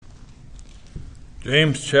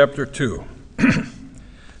James chapter 2.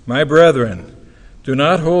 My brethren, do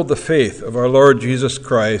not hold the faith of our Lord Jesus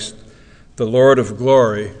Christ, the Lord of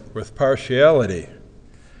glory, with partiality.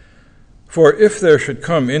 For if there should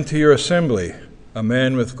come into your assembly a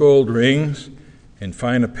man with gold rings and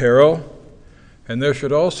fine apparel, and there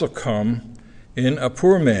should also come in a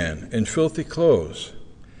poor man in filthy clothes,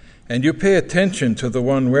 and you pay attention to the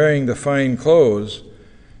one wearing the fine clothes,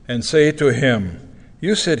 and say to him,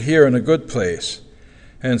 "You sit here in a good place,"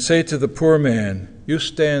 and say to the poor man, "You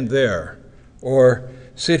stand there," or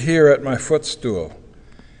 "Sit here at my footstool,"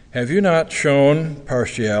 have you not shown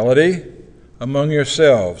partiality among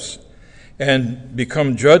yourselves, and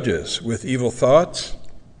become judges with evil thoughts?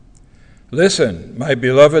 Listen, my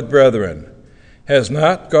beloved brethren, has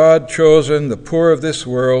not God chosen the poor of this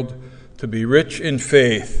world to be rich in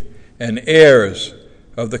faith and heirs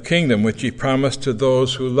of the kingdom which he promised to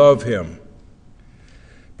those who love him?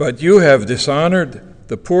 But you have dishonored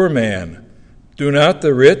the poor man. Do not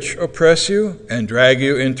the rich oppress you and drag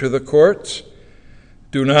you into the courts?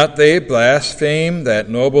 Do not they blaspheme that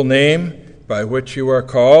noble name by which you are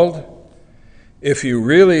called? If you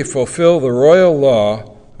really fulfill the royal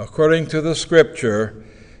law according to the Scripture,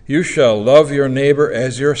 you shall love your neighbor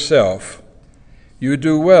as yourself. You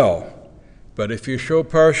do well, but if you show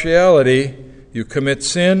partiality, you commit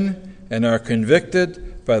sin and are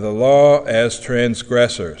convicted by the law as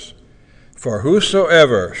transgressors. For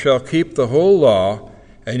whosoever shall keep the whole law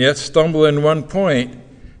and yet stumble in one point,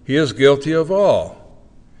 he is guilty of all.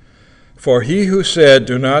 For he who said,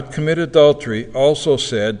 "Do not commit adultery," also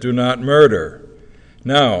said, "Do not murder."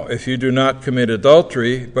 Now, if you do not commit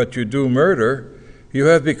adultery, but you do murder, you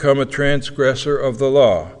have become a transgressor of the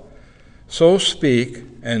law. So speak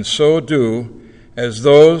and so do as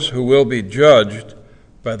those who will be judged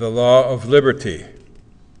by the law of liberty.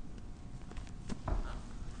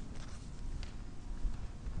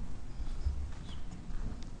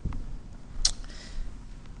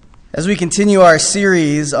 As we continue our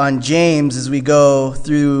series on James, as we go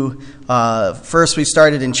through, first we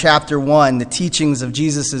started in chapter 1, the teachings of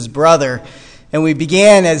Jesus' brother, and we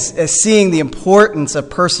began as seeing the importance of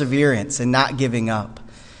perseverance and not giving up.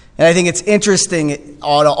 And I think it's interesting,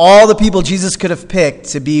 out of all the people Jesus could have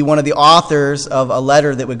picked to be one of the authors of a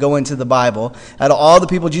letter that would go into the Bible, out of all the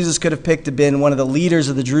people Jesus could have picked to have been one of the leaders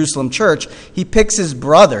of the Jerusalem church, he picks his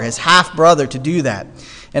brother, his half-brother, to do that.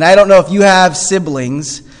 And I don't know if you have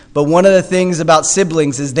siblings, but one of the things about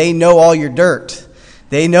siblings is they know all your dirt.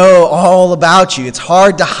 They know all about you. It's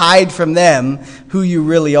hard to hide from them who you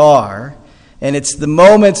really are. And it's the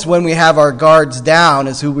moments when we have our guards down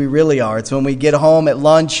is who we really are. It's when we get home at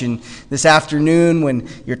lunch and this afternoon when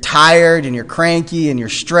you're tired and you're cranky and you're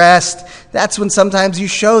stressed. That's when sometimes you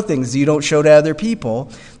show things you don't show to other people.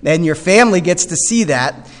 And your family gets to see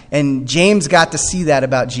that. And James got to see that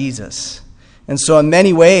about Jesus. And so in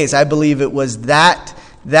many ways, I believe it was that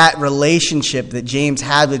relationship that James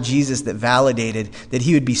had with Jesus that validated that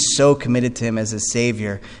he would be so committed to him as his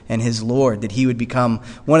Savior and his Lord, that he would become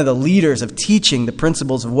one of the leaders of teaching the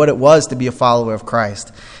principles of what it was to be a follower of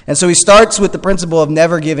Christ. And so he starts with the principle of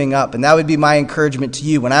never giving up, and that would be my encouragement to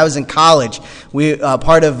you. When I was in college,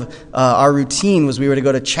 part of our routine was we were to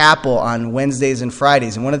go to chapel on Wednesdays and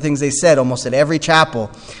Fridays, and one of the things they said almost at every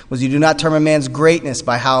chapel was you do not determine a man's greatness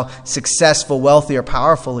by how successful, wealthy, or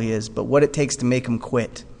powerful he is, but what it takes to make him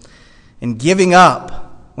quit. And giving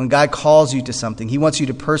up when God calls you to something, he wants you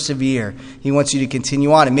to persevere. He wants you to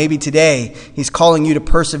continue on. And maybe today he's calling you to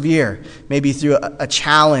persevere. Maybe through a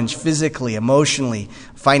challenge physically, emotionally,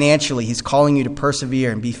 financially. He's calling you to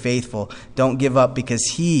persevere and be faithful. Don't give up, because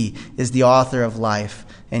he is the author of life,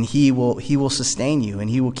 and he will sustain you and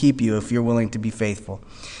he will keep you if you're willing to be faithful.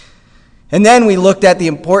 And then we looked at the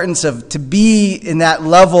importance of to be in that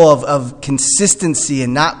level of consistency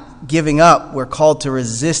and not giving up. We're called to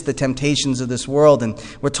resist the temptations of this world, and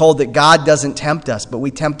we're told that God doesn't tempt us, but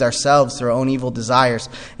we tempt ourselves through our own evil desires,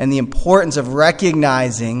 and the importance of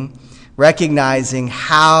recognizing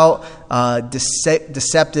how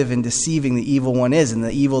deceptive and deceiving the evil one is and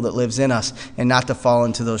the evil that lives in us, and not to fall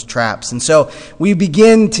into those traps. And so we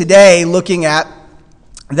begin today looking at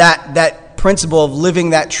that principle of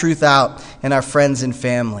living that truth out in our friends and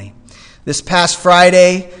family. This past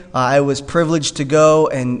Friday, I was privileged to go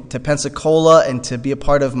to Pensacola and to be a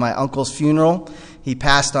part of my uncle's funeral. He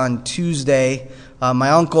passed on Tuesday.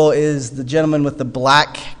 My uncle is the gentleman with the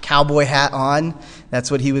black cowboy hat on.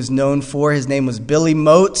 That's what he was known for. His name was Billy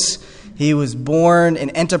Moats. He was born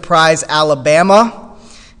in Enterprise, Alabama.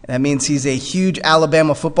 That means he's a huge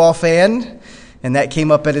Alabama football fan, and that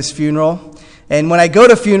came up at his funeral. And when I go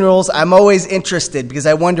to funerals, I'm always interested because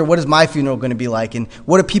I wonder, what is my funeral going to be like? And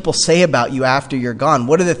what do people say about you after you're gone?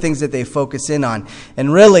 What are the things that they focus in on?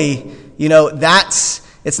 And really,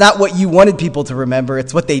 it's not what you wanted people to remember.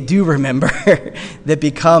 It's what they do remember that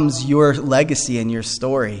becomes your legacy and your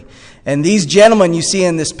story. And these gentlemen you see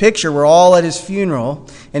in this picture were all at his funeral,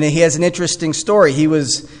 and he has an interesting story.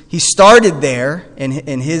 He started there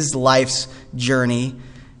in his life's journey,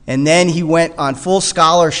 and then he went on full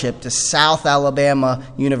scholarship to South Alabama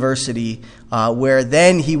University, where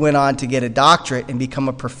then he went on to get a doctorate and become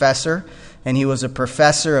a professor. And he was a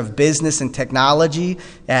professor of business and technology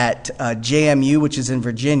at JMU, which is in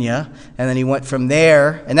Virginia. And then he went from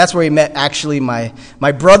there, and that's where he met, actually, my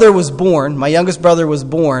brother was born. My youngest brother was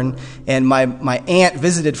born, and my aunt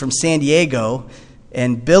visited from San Diego,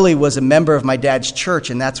 and Billy was a member of my dad's church,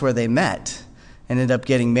 and that's where they met. Ended up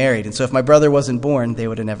getting married. And so if my brother wasn't born, they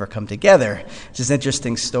would have never come together. It's just an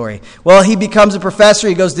interesting story. Well, he becomes a professor.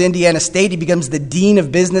 He goes to Indiana State. He becomes the dean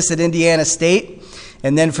of business at Indiana State.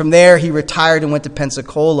 And then from there, he retired and went to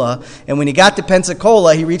Pensacola. And when he got to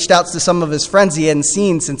Pensacola, he reached out to some of his friends he hadn't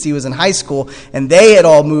seen since he was in high school. And they had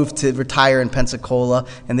all moved to retire in Pensacola.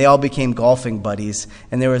 And they all became golfing buddies.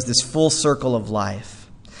 And there was this full circle of life.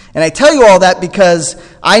 And I tell you all that because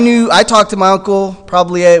I talked to my uncle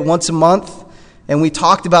probably once a month. And we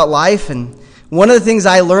talked about life. And one of the things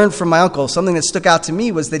I learned from my uncle, something that stuck out to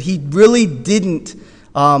me, was that he really didn't...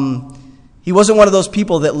 He wasn't one of those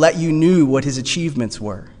people that let you know what his achievements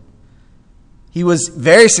were. He was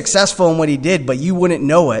very successful in what he did, but you wouldn't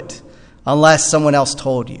know it unless someone else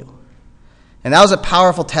told you. And that was a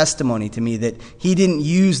powerful testimony to me that he didn't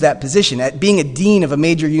use that position. At being a dean of a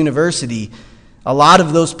major university, a lot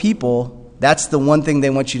of those people, that's the one thing they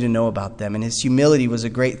want you to know about them. And his humility was a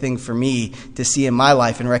great thing for me to see in my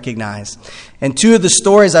life and recognize. And two of the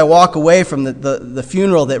stories I walk away from the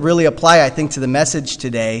funeral that really apply, I think, to the message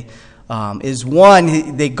today is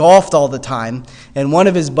one, they golfed all the time, and one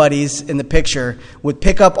of his buddies in the picture would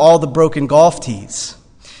pick up all the broken golf tees.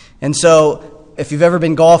 And so if you've ever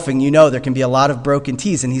been golfing, you know there can be a lot of broken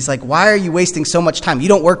tees. And he's like, why are you wasting so much time? You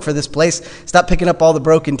don't work for this place. Stop picking up all the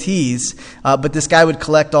broken tees. But this guy would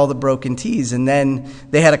collect all the broken tees. And then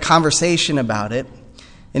they had a conversation about it.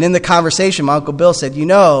 And in the conversation, my Uncle Bill said,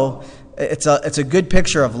 it's a good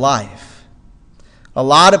picture of life. A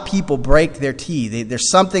lot of people break their tee. There's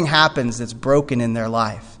something happens that's broken in their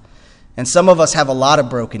life. And some of us have a lot of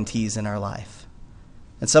broken tees in our life.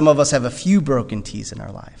 And some of us have a few broken tees in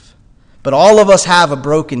our life. But all of us have a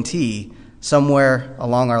broken tee somewhere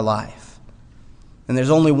along our life. And there's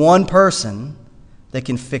only one person that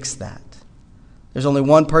can fix that. There's only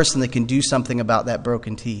one person that can do something about that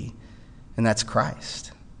broken tee, and that's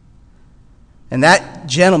Christ. And that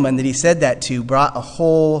gentleman that he said that to brought a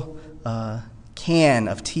whole can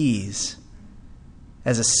of teas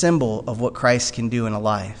as a symbol of what Christ can do in a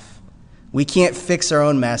life. We can't fix our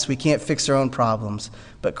own mess. We can't fix our own problems.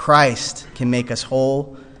 But Christ can make us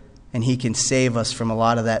whole, and he can save us from a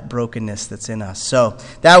lot of that brokenness that's in us. So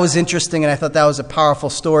that was interesting, and I thought that was a powerful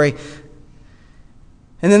story.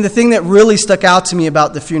 And then the thing that really stuck out to me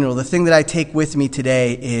about the funeral, the thing that I take with me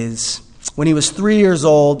today, is when he was 3 years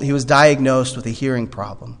old, he was diagnosed with a hearing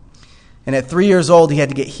problem. And at 3 years old, he had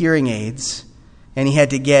to get hearing aids. And he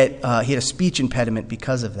had a speech impediment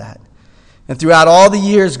because of that. And throughout all the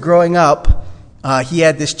years growing up, he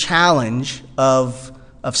had this challenge of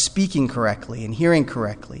speaking correctly and hearing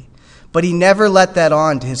correctly. But he never let that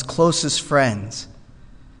on to his closest friends.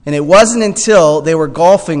 And it wasn't until they were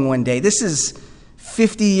golfing one day, this is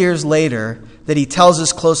 50 years later, that he tells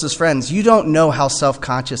his closest friends, you don't know how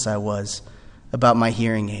self-conscious I was about my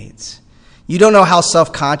hearing aids. You don't know how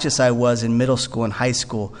self-conscious I was in middle school and high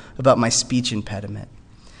school about my speech impediment.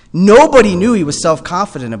 Nobody knew he was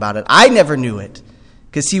self-confident about it. I never knew it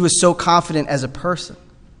because he was so confident as a person.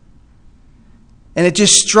 And it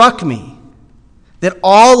just struck me that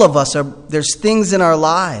all of us there's things in our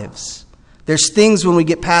lives. There's things when we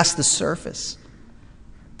get past the surface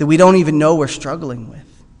that we don't even know we're struggling with.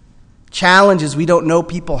 Challenges we don't know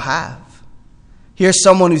people have. Here's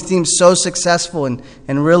someone who seems so successful and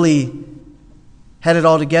really had it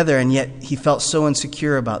all together, and yet he felt so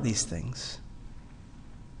insecure about these things.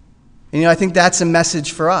 And I think that's a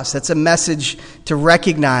message for us. That's a message to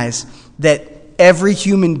recognize that every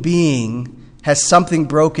human being has something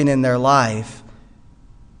broken in their life,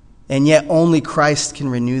 and yet only Christ can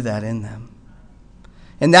renew that in them.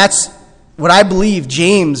 And that's what I believe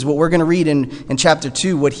James, what we're going to read in chapter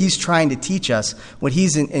 2, what he's trying to teach us, what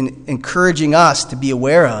he's encouraging us to be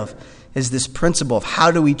aware of, is this principle of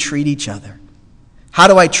how do we treat each other? How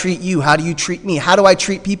do I treat you? How do you treat me? How do I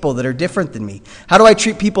treat people that are different than me? How do I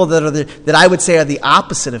treat people that I would say are the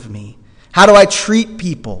opposite of me? How do I treat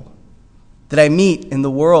people that I meet in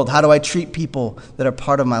the world? How do I treat people that are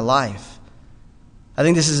part of my life? I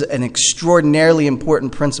think this is an extraordinarily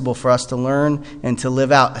important principle for us to learn and to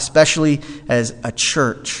live out, especially as a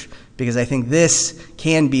church, because I think this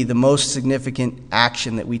can be the most significant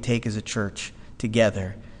action that we take as a church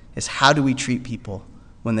together, is how do we treat people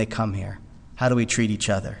when they come here? How do we treat each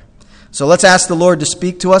other? So let's ask the Lord to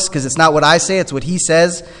speak to us, because it's not what I say, it's what he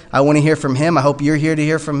says. I want to hear from him. I hope you're here to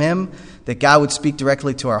hear from him, that God would speak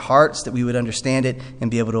directly to our hearts, that we would understand it and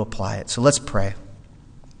be able to apply it. So let's pray.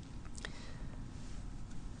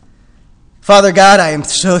 Father God, I am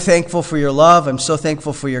so thankful for your love. I'm so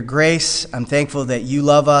thankful for your grace. I'm thankful that you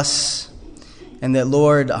love us, and that,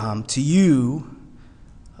 Lord, to you,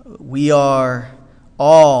 we are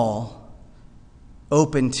all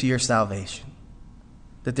open to your salvation.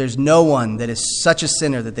 That there's no one that is such a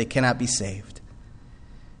sinner that they cannot be saved.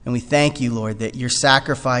 And we thank you, Lord, that your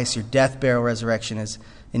sacrifice, your death, burial, resurrection has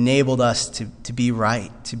enabled us to be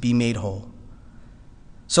right, to be made whole.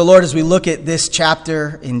 So, Lord, as we look at this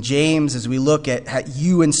chapter in James, as we look at how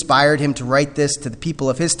you inspired him to write this to the people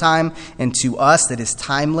of his time and to us that is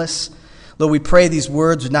timeless, Lord, we pray these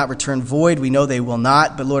words would not return void. We know they will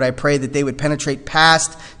not. But, Lord, I pray that they would penetrate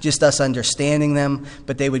past just us understanding them,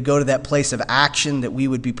 but they would go to that place of action, that we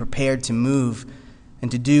would be prepared to move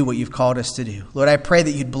and to do what you've called us to do. Lord, I pray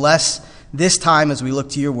that you'd bless this time as we look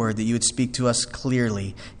to your word, that you would speak to us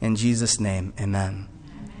clearly. In Jesus' name, amen.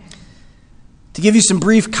 To give you some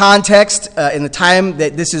brief context, in the time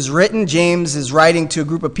that this is written, James is writing to a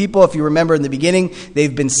group of people. If you remember in the beginning,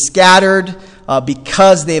 they've been scattered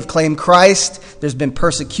because they have claimed Christ. There's been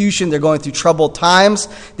persecution. They're going through troubled times.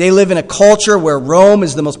 They live in a culture where Rome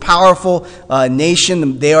is the most powerful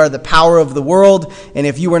nation. They are the power of the world. And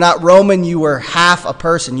if you were not Roman, you were half a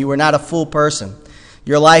person. You were not a full person.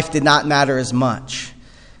 Your life did not matter as much.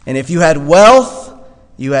 And if you had wealth,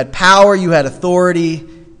 you had power, you had authority,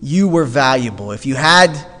 you were valuable. If you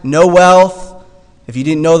had no wealth, if you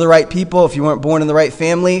didn't know the right people, if you weren't born in the right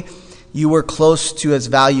family, you were close to as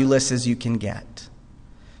valueless as you can get.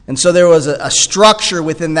 And so there was a structure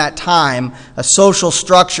within that time, a social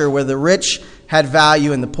structure where the rich had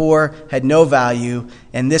value and the poor had no value,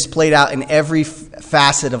 and this played out in every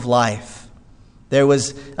facet of life. There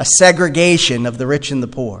was a segregation of the rich and the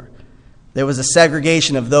poor. There was a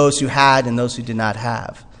segregation of those who had and those who did not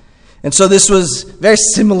have. And so this was very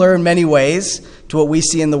similar in many ways to what we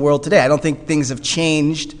see in the world today. I don't think things have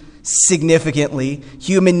changed significantly.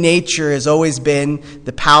 Human nature has always been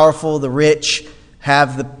the powerful, the rich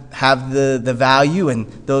have the value, and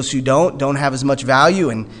those who don't have as much value,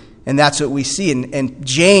 and that's what we see. And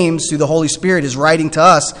James, through the Holy Spirit, is writing to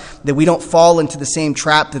us that we don't fall into the same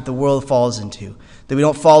trap that the world falls into, that we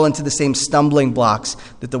don't fall into the same stumbling blocks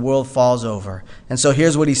that the world falls over. And so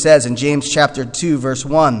here's what he says in James chapter 2, verse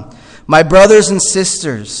 1. My brothers and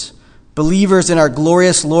sisters, believers in our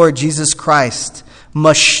glorious Lord Jesus Christ,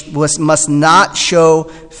 must not show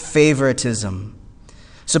favoritism.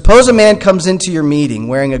 Suppose a man comes into your meeting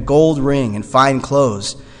wearing a gold ring and fine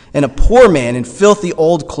clothes, and a poor man in filthy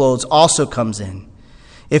old clothes also comes in.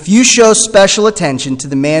 If you show special attention to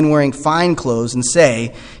the man wearing fine clothes and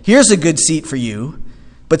say, here's a good seat for you,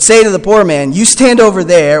 but say to the poor man, you stand over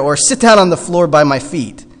there or sit down on the floor by my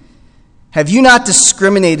feet, have you not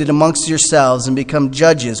discriminated amongst yourselves and become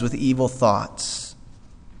judges with evil thoughts?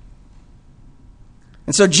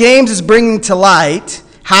 And so James is bringing to light,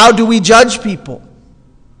 how do we judge people?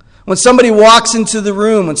 When somebody walks into the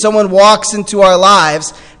room, when someone walks into our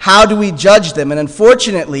lives, how do we judge them? And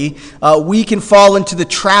unfortunately, we can fall into the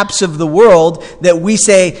traps of the world that we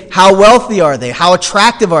say, how wealthy are they? How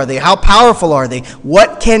attractive are they? How powerful are they?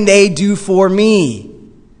 What can they do for me?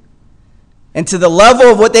 And to the level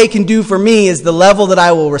of what they can do for me is the level that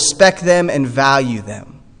I will respect them and value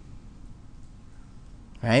them.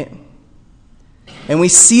 Right? And we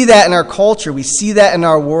see that in our culture. We see that in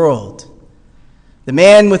our world. The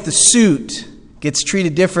man with the suit gets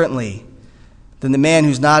treated differently than the man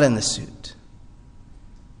who's not in the suit.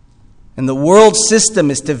 And the world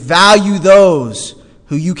system is to value those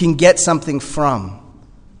who you can get something from.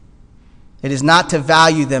 It is not to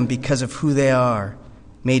value them because of who they are,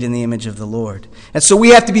 made in the image of the Lord. And so we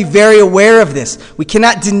have to be very aware of this. We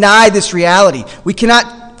cannot deny this reality. We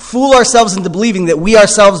cannot fool ourselves into believing that we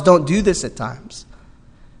ourselves don't do this at times.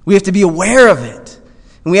 We have to be aware of it.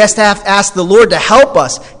 And we have to ask the Lord to help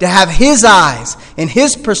us to have His eyes and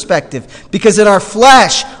His perspective. Because in our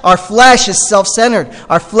flesh is self-centered.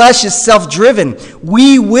 Our flesh is self-driven.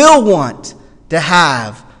 We will want to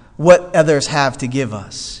have what others have to give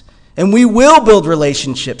us. And we will build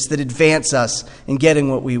relationships that advance us in getting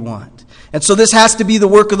what we want. And so this has to be the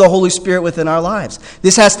work of the Holy Spirit within our lives.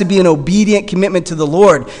 This has to be an obedient commitment to the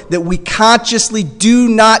Lord, that we consciously do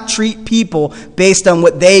not treat people based on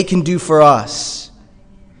what they can do for us.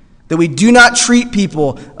 That we do not treat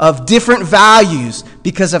people of different values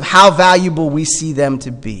because of how valuable we see them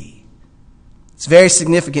to be. It's very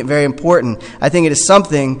significant, very important. I think it is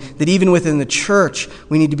something that even within the church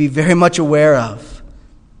we need to be very much aware of.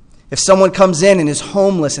 If someone comes in and is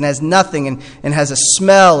homeless and has nothing and has a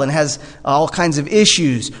smell and has all kinds of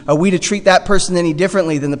issues, are we to treat that person any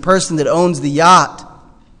differently than the person that owns the yacht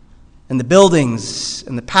and the buildings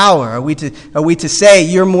and the power? Are we to say,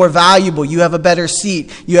 you're more valuable, you have a better seat,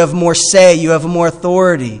 you have more say, you have more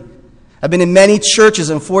authority? I've been in many churches,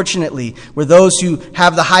 unfortunately, where those who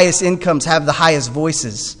have the highest incomes have the highest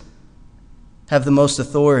voices, have the most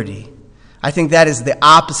authority. I think that is the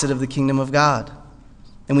opposite of the kingdom of God.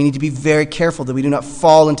 And we need to be very careful that we do not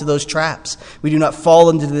fall into those traps. We do not fall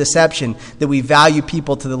into the deception that we value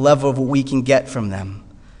people to the level of what we can get from them.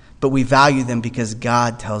 But we value them because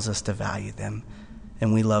God tells us to value them.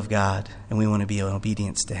 And we love God, and we want to be in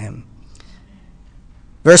obedience to Him.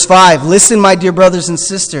 Verse 5, listen, my dear brothers and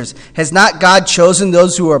sisters. Has not God chosen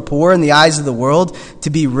those who are poor in the eyes of the world to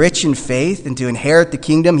be rich in faith and to inherit the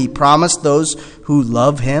kingdom He promised those who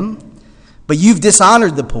love Him? But you've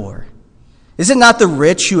dishonored the poor. Is it not the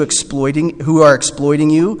rich who are exploiting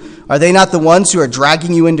you? Are they not the ones who are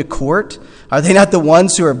dragging you into court? Are they not the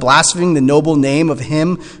ones who are blaspheming the noble name of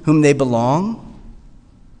Him whom they belong?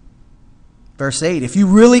 Verse 8, if you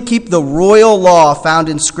really keep the royal law found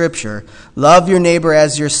in Scripture, love your neighbor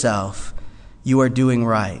as yourself, you are doing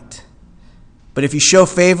right. But if you show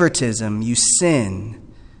favoritism, you sin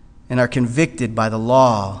and are convicted by the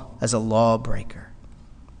law as a lawbreaker.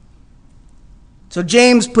 So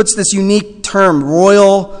James puts this unique term,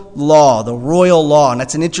 royal law, the royal law, and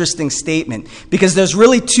that's an interesting statement because there's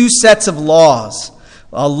really two sets of laws.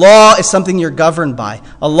 A law is something you're governed by.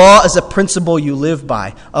 A law is a principle you live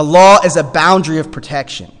by. A law is a boundary of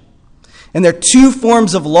protection. And there are two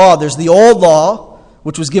forms of law. There's the old law,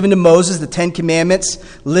 which was given to Moses, the 10 Commandments,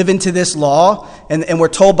 live into this law. And we're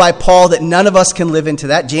told by Paul that none of us can live into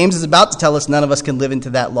that. James is about to tell us none of us can live into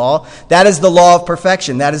that law. That is the law of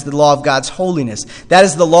perfection. That is the law of God's holiness. That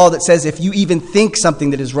is the law that says if you even think something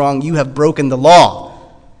that is wrong, you have broken the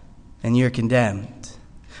law and you're condemned.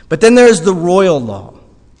 But then there's the royal law.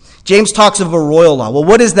 James talks of a royal law. Well,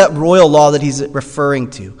 what is that royal law that he's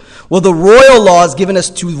referring to? Well, the royal law is given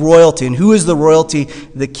us to royalty. And who is the royalty?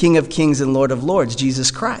 The King of Kings and Lord of Lords,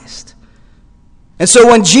 Jesus Christ. And so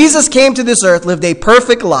when Jesus came to this earth, lived a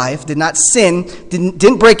perfect life, did not sin,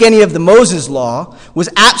 didn't break any of the Moses law, was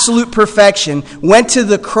absolute perfection, went to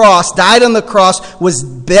the cross, died on the cross, was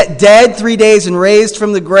dead 3 days and raised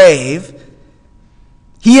from the grave,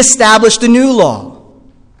 He established a new law.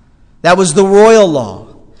 That was the royal law.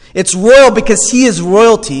 It's royal because He is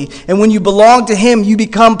royalty, and when you belong to Him, you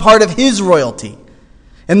become part of His royalty.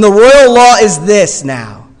 And the royal law is this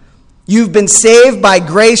now. You've been saved by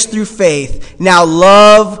grace through faith. Now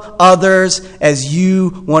love others as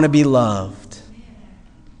you want to be loved.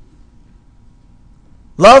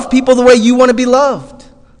 Love people the way you want to be loved.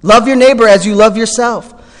 Love your neighbor as you love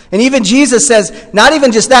yourself. And even Jesus says, not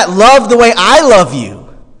even just that, love the way I love you.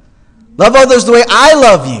 Love others the way I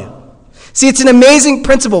love you. See, it's an amazing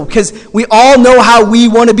principle because we all know how we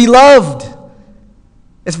want to be loved.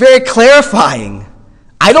 It's very clarifying.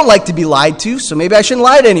 I don't like to be lied to, so maybe I shouldn't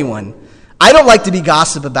lie to anyone. I don't like to be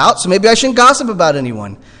gossiped about, so maybe I shouldn't gossip about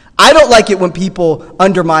anyone. I don't like it when people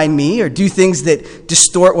undermine me or do things that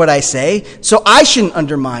distort what I say, so I shouldn't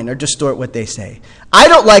undermine or distort what they say. I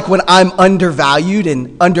don't like when I'm undervalued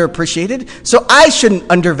and underappreciated, so I shouldn't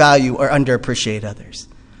undervalue or underappreciate others.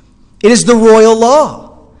 It is the royal law.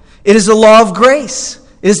 It is the law of grace.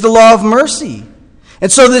 It is the law of mercy.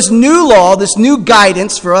 And so this new law, this new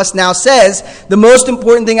guidance for us now says, the most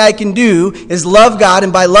important thing I can do is love God,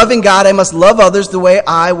 and by loving God, I must love others the way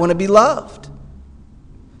I want to be loved.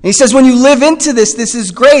 And he says when you live into this is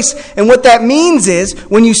grace. And what that means is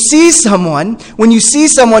when you see someone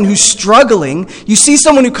who's struggling, you see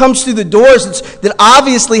someone who comes through the doors that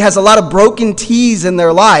obviously has a lot of broken T's in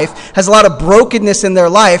their life, has a lot of brokenness in their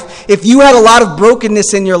life. If you had a lot of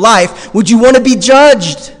brokenness in your life, would you want to be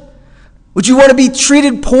judged? Would you want to be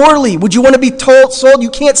treated poorly? Would you want to be told, you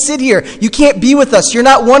can't sit here. You can't be with us. You're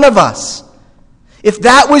not one of us. If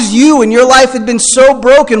that was you and your life had been so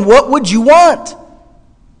broken, what would you want?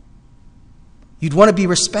 You'd want to be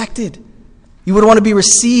respected. You would want to be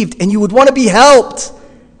received, and you would want to be helped.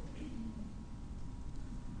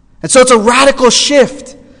 And so it's a radical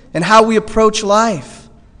shift. and how we approach life.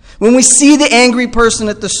 When we see the angry person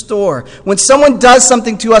at the store, when someone does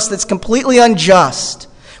something to us that's completely unjust,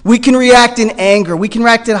 we can react in anger. We can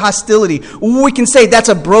react in hostility. Or we can say, that's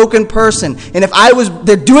a broken person. And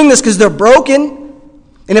they're doing this because they're broken.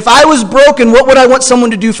 And if I was broken, what would I want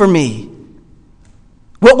someone to do for me?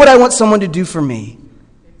 What would I want someone to do for me?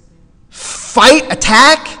 Fight,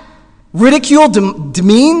 attack, ridicule,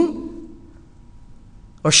 demean?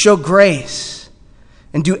 Or show grace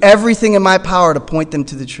and do everything in my power to point them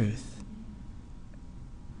to the truth?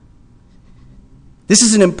 This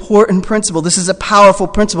is an important principle. This is a powerful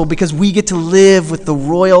principle because we get to live with the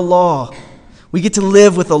royal law. We get to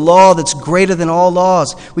live with a law that's greater than all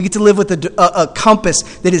laws. We get to live with a compass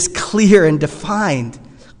that is clear and defined.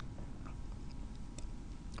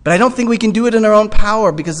 But I don't think we can do it in our own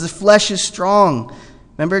power because the flesh is strong.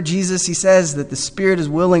 Remember Jesus, he says that the spirit is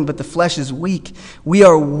willing, but the flesh is weak. We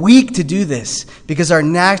are weak to do this because our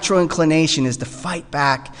natural inclination is to fight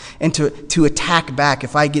back and to attack back.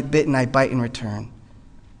 If I get bitten, I bite in return.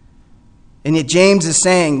 And yet James is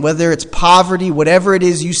saying, whether it's poverty, whatever it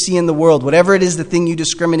is you see in the world, whatever it is the thing you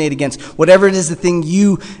discriminate against, whatever it is the thing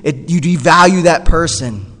you devalue that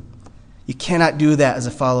person, you cannot do that as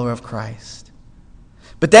a follower of Christ.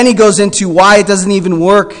 But then he goes into why it doesn't even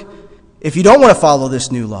work if you don't want to follow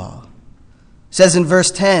this new law. It says in verse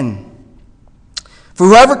 10, for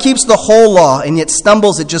whoever keeps the whole law and yet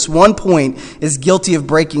stumbles at just one point is guilty of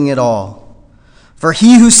breaking it all. For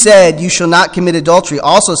he who said, you shall not commit adultery,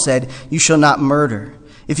 also said, you shall not murder.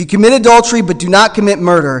 If you commit adultery but do not commit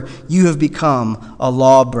murder, you have become a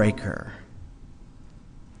lawbreaker.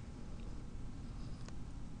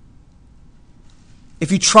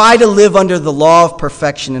 If you try to live under the law of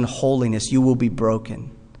perfection and holiness, you will be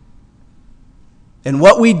broken. And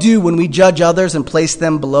what we do when we judge others and place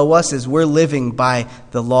them below us is we're living by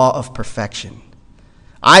the law of perfection.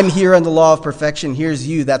 I'm here on the law of perfection. Here's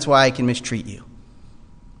you. That's why I can mistreat you.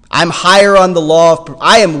 I'm higher on the law of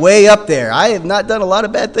I am way up there. I have not done a lot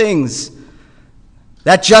of bad things.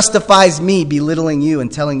 That justifies me belittling you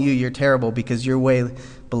and telling you you're terrible because you're way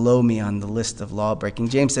below me on the list of law breaking.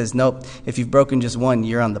 James says, nope, if you've broken just one,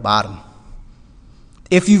 you're on the bottom.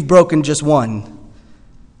 If you've broken just one,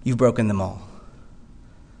 you've broken them all.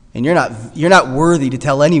 And you're not worthy to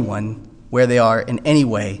tell anyone where they are in any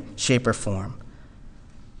way, shape, or form.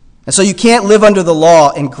 And so you can't live under the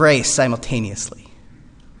law and grace simultaneously.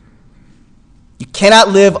 You cannot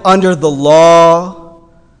live under the law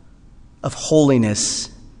of holiness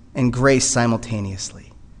and grace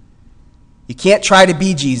simultaneously. You can't try to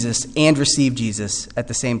be Jesus and receive Jesus at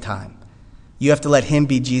the same time. You have to let him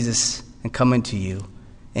be Jesus and come into you,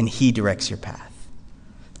 and he directs your path.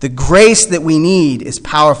 The grace that we need is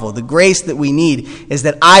powerful. The grace that we need is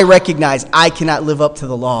that I recognize I cannot live up to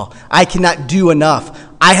the law. I cannot do enough.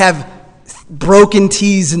 I have broken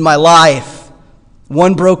T's in my life.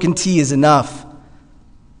 One broken T is enough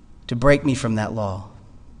to break me from that law.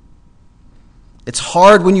 It's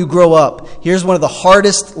hard when you grow up. Here's one of the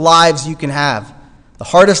hardest lives you can have. The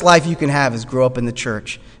hardest life you can have is grow up in the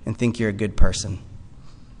church and think you're a good person.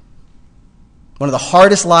 One of the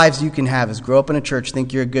hardest lives you can have is grow up in a church,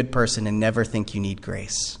 think you're a good person, and never think you need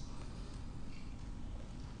grace.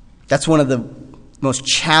 That's one of the most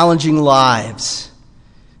challenging lives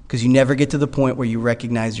because you never get to the point where you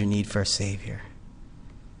recognize your need for a Savior.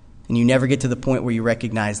 And you never get to the point where you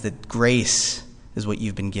recognize that grace is what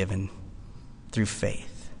you've been given through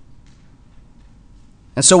faith.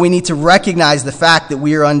 And so we need to recognize the fact that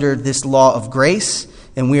we are under this law of grace,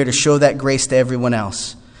 and we are to show that grace to everyone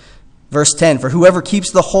else. Verse 10, for whoever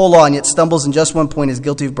keeps the whole law and yet stumbles in just one point is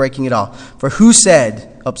guilty of breaking it all. For who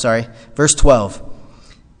said, verse 12,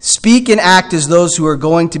 speak and act as those who are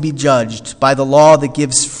going to be judged by the law that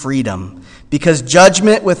gives freedom, because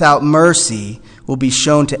judgment without mercy will be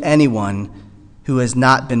shown to anyone who has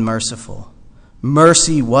not been merciful.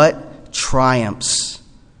 Mercy, what? Triumphs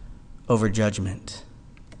over judgment.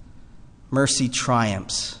 Mercy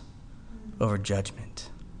triumphs over judgment.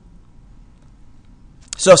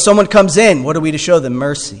 So if someone comes in, what are we to show them?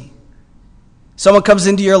 Mercy. Someone comes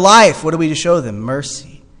into your life, what are we to show them?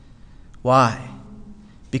 Mercy. Why?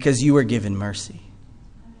 Because you were given mercy.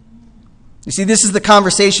 You see, this is the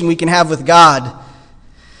conversation we can have with God.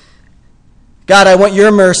 God, I want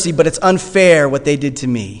your mercy, but it's unfair what they did to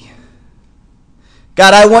me.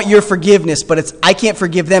 God, I want your forgiveness, but I can't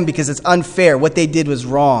forgive them because it's unfair. What they did was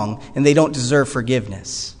wrong, and they don't deserve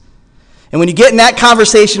forgiveness. And when you get in that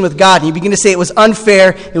conversation with God, and you begin to say it was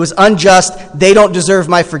unfair, it was unjust, they don't deserve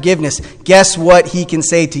my forgiveness, guess what he can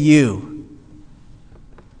say to you?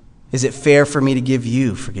 Is it fair for me to give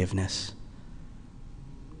you forgiveness?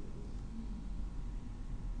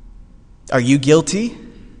 Are you guilty?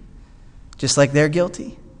 Just like they're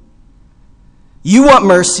guilty? You want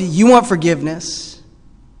mercy. You want forgiveness.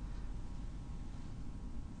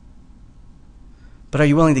 But are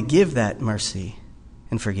you willing to give that mercy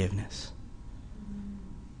and forgiveness?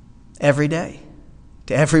 Every day.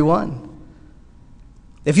 To everyone.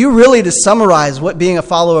 If you really to summarize what being a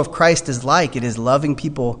follower of Christ is like, it is loving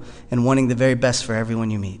people and wanting the very best for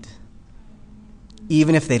everyone you meet.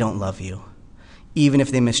 Even if they don't love you. Even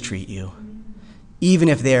if they mistreat you. Even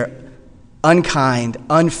if they're unkind,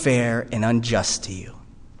 unfair, and unjust to you.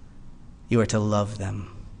 You are to love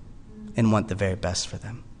them and want the very best for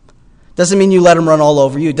them. Doesn't mean you let them run all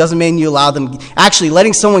over you. It doesn't mean you allow them. Actually,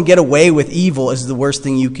 letting someone get away with evil is the worst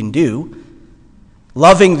thing you can do.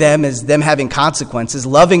 Loving them is them having consequences.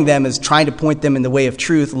 Loving them is trying to point them in the way of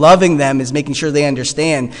truth. Loving them is making sure they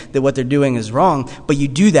understand that what they're doing is wrong. But you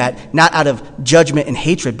do that not out of judgment and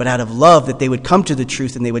hatred, but out of love, that they would come to the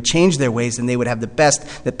truth and they would change their ways and they would have the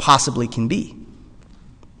best that possibly can be.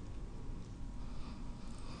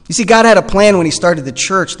 You see, God had a plan when he started the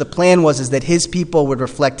church. The plan was that his people would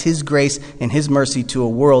reflect his grace and his mercy to a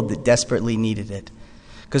world that desperately needed it.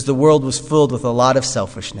 Because the world was filled with a lot of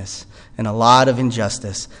selfishness and a lot of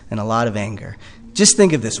injustice and a lot of anger. Just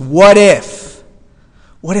think of this. What if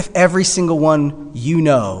every single one you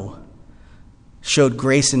know showed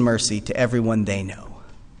grace and mercy to everyone they know?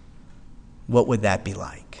 What would that be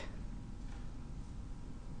like?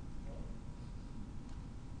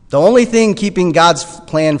 The only thing keeping God's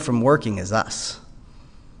plan from working is us.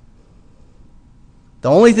 The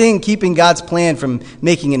only thing keeping God's plan from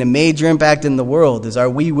making a major impact in the world is, are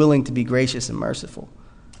we willing to be gracious and merciful?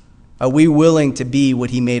 Are we willing to be what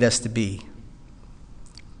he made us to be?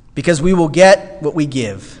 Because we will get what we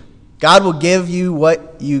give. God will give you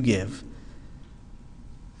what you give.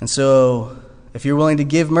 And so, if you're willing to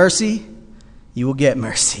give mercy, you will get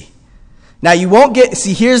mercy. Now, you won't get...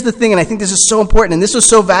 See, here's the thing, and I think this is so important, and this was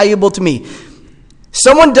so valuable to me.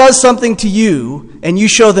 Someone does something to you, and you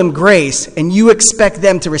show them grace, and you expect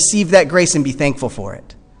them to receive that grace and be thankful for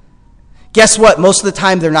it. Guess what? Most of the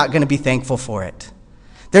time, they're not going to be thankful for it.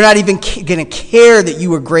 They're not even going to care that you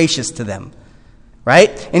were gracious to them.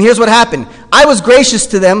 Right? And here's what happened. I was gracious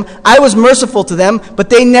to them. I was merciful to them,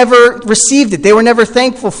 but they never received it. They were never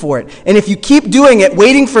thankful for it. And if you keep doing it,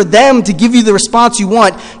 waiting for them to give you the response you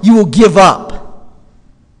want, you will give up.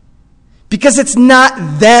 Because it's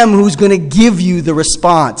not them who's going to give you the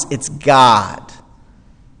response. It's God.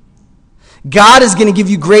 God is going to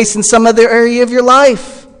give you grace in some other area of your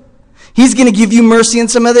life. He's going to give you mercy in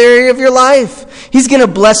some other area of your life. He's going to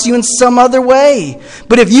bless you in some other way.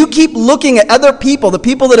 But if you keep looking at other people, the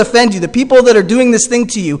people that offend you, the people that are doing this thing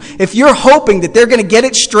to you, if you're hoping that they're going to get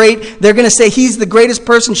it straight, they're going to say, he's the greatest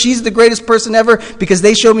person, she's the greatest person ever because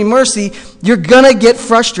they showed me mercy, you're going to get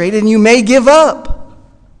frustrated and you may give up.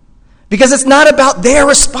 Because it's not about their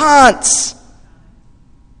response.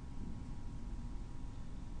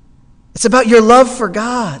 It's about your love for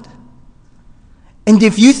God. And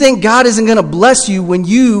if you think God isn't going to bless you when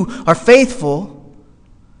you are faithful,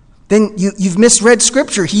 then you've misread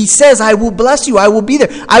Scripture. He says, I will bless you. I will be there.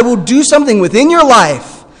 I will do something within your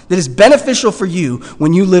life that is beneficial for you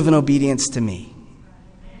when you live in obedience to me.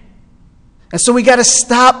 And so we got to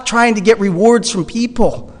stop trying to get rewards from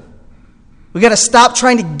people. We got to stop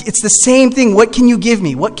trying to... It's the same thing. What can you give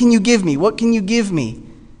me? What can you give me? What can you give me?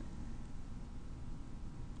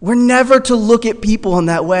 We're never to look at people in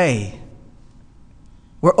that way.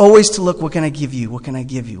 We're always to look, what can I give you? What can I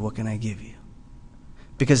give you? What can I give you?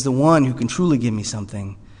 Because the one who can truly give me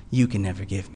something, you can never give me.